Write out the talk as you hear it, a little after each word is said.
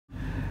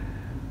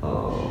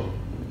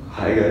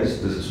Hi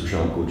guys, this is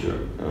Sushant Kochar.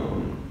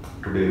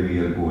 Today we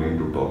are going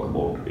to talk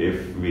about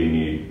if we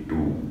need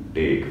to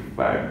take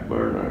fat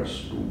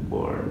burners to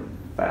burn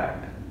fat.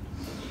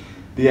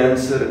 The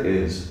answer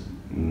is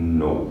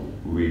no,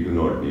 we do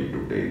not need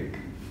to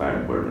take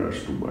fat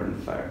burners to burn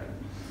fat.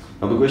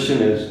 Now the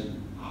question is,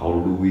 how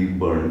do we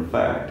burn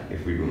fat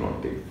if we do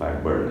not take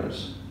fat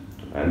burners?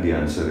 And the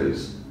answer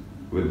is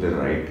with the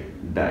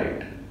right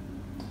diet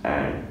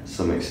and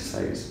some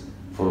exercise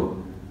for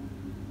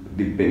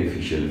the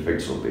beneficial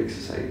effects of the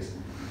exercise.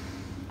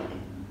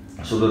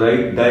 So the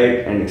right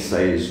diet and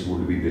exercise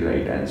would be the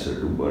right answer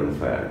to burn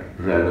fat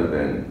rather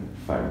than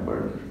fat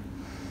burner.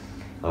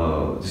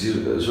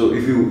 So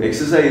if you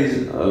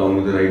exercise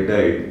along with the right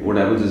diet, what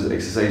happens is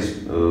exercise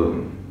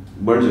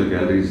burns your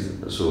calories,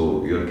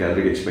 so your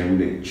calorie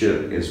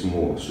expenditure is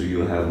more. So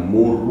you have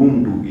more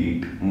room to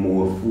eat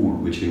more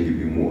food, which can give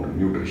you more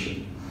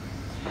nutrition.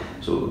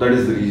 So that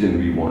is the reason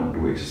we want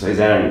to exercise.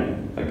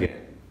 And again,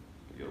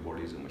 your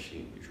body is a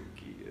machine. You should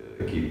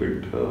keep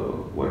it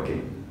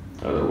working.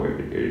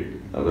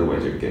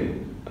 Otherwise it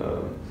can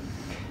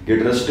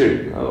get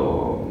rusted,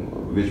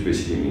 which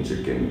basically means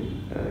you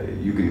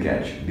can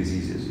catch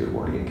diseases. Your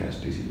body can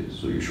catch diseases.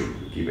 So you should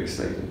keep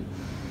exercising.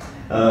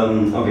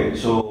 Okay,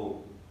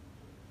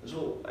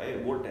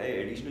 what I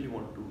additionally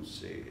want to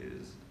say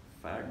is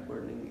fat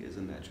burning is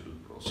a natural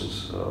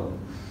process.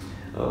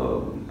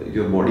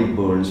 Your body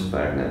burns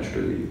fat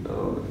naturally,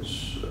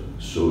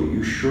 so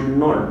you should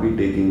not be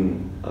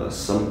taking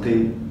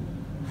something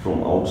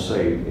from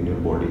outside in your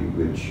body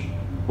which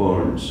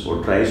burns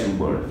or tries to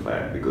burn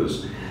fat,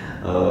 because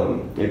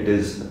it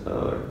is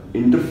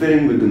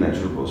interfering with the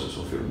natural process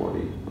of your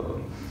body.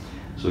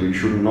 So you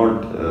should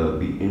not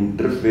be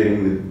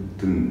interfering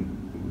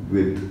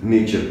with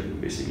nature.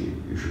 Basically,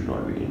 you should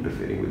not be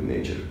interfering with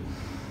nature.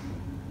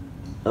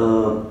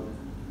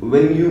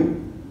 When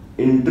you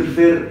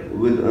interfere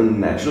with a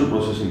natural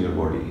process in your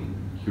body,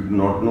 you do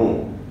not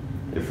know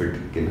if it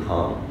can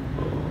harm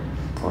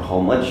or how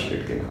much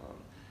it can harm.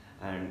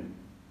 And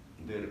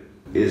there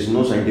is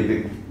no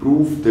scientific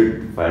proof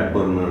that fat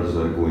burners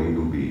are going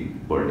to be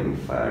burning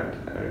fat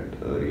at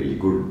a really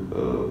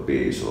good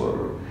pace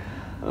or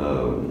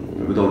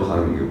without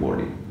harming your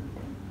body.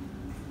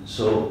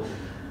 So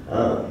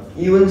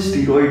even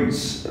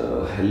steroids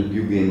help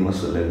you gain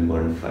muscle and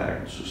burn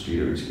fat. So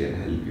steroids can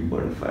help you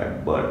burn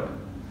fat, but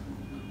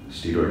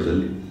steroids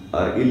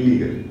are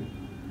illegal.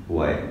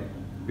 Why?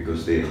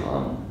 Because they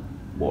harm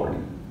body.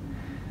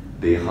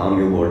 They harm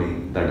your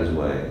body. That is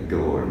why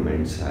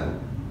governments have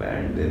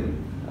banned them.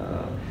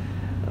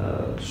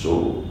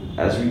 So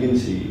as we can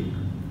see,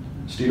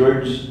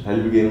 steroids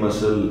help you gain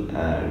muscle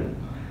and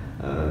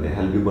they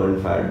help you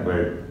burn fat,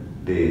 but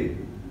they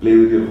play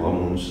with your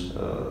hormones,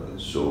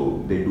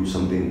 so they do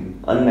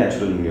something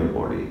unnatural in your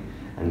body,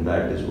 and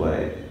that is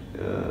why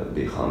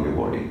they harm your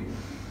body.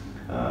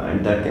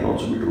 And that can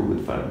also be true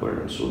with fat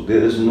burner. So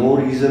there is no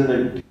reason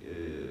that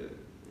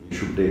you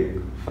should take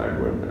fat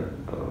burner.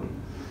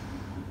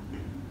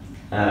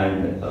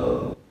 And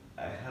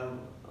I have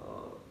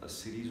a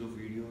series of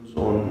videos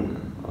on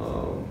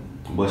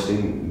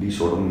busting these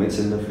sort of myths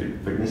in the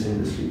fitness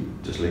industry,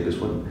 just like this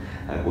one.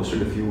 I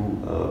posted a few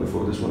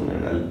before this one,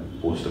 and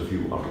I'll post a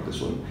few after this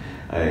one.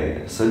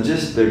 I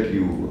suggest that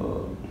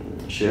you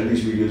share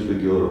these videos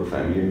with your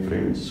family and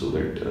friends so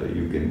that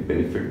you can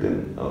benefit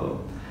them,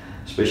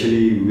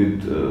 especially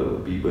with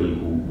people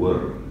who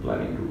were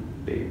planning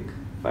to take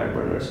fat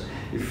burners.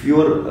 If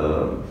you're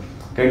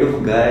kind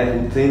of a guy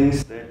who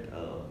thinks that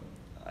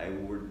I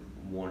would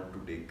want to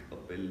take a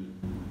pill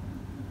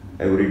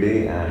every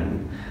day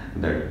and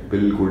that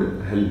pill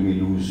could help me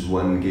lose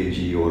 1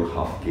 kg or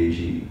half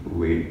kg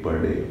weight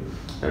per day,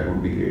 that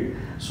would be great.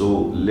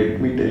 So let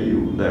me tell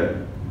you that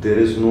there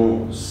is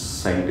no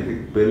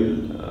scientific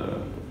pill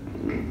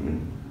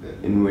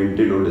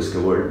invented or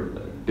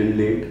discovered till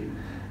date.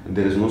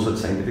 There is no such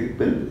scientific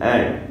pill,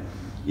 and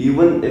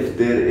even if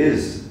there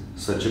is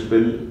such a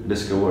pill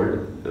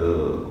discovered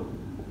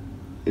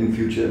in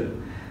future,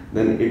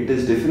 then it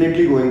is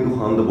definitely going to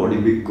harm the body,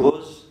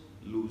 because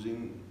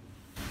losing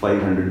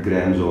 500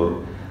 grams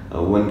or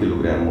 1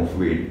 kilogram of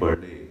weight per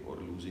day or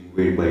losing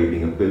weight by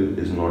eating a pill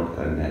is not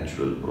a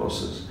natural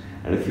process.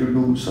 And if you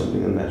do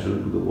something unnatural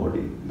to the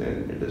body,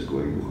 then it is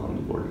going to harm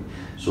the body.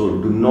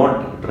 So do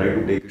not try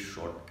to take a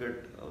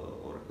shortcut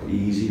or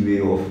easy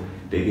way of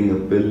taking a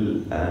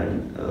pill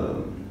and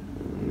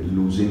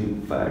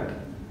losing fat.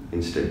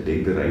 Instead,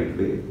 take the right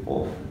way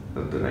of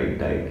the right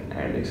diet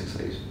and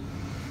exercise.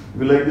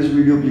 If you like this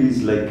video,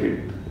 please like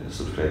it,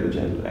 subscribe the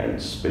channel, and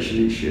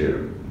especially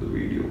share the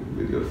video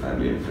with your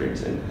family and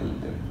friends and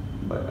help them.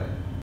 Bye bye.